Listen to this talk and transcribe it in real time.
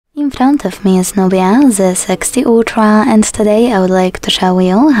In front of me is Nubia Z60 Ultra, and today I would like to show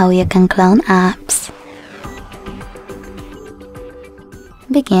you how you can clone apps.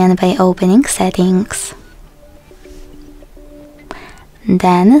 Begin by opening Settings.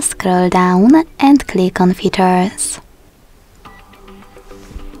 Then scroll down and click on Features.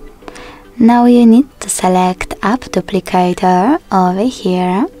 Now you need to select App Duplicator over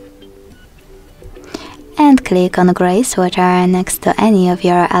here and click on grey switcher next to any of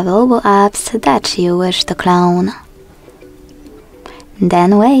your available apps that you wish to clone.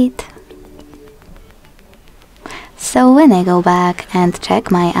 Then wait. So when I go back and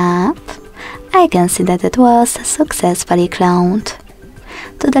check my app, I can see that it was successfully cloned.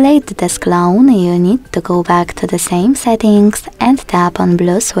 To delete this clone, you need to go back to the same settings and tap on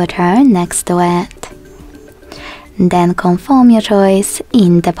blue switcher next to it. Then confirm your choice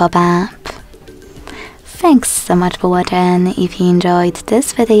in the pop-up. Thanks so much for watching. If you enjoyed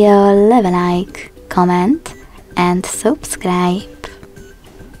this video, leave a like, comment and subscribe.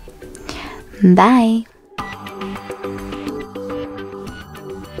 Bye!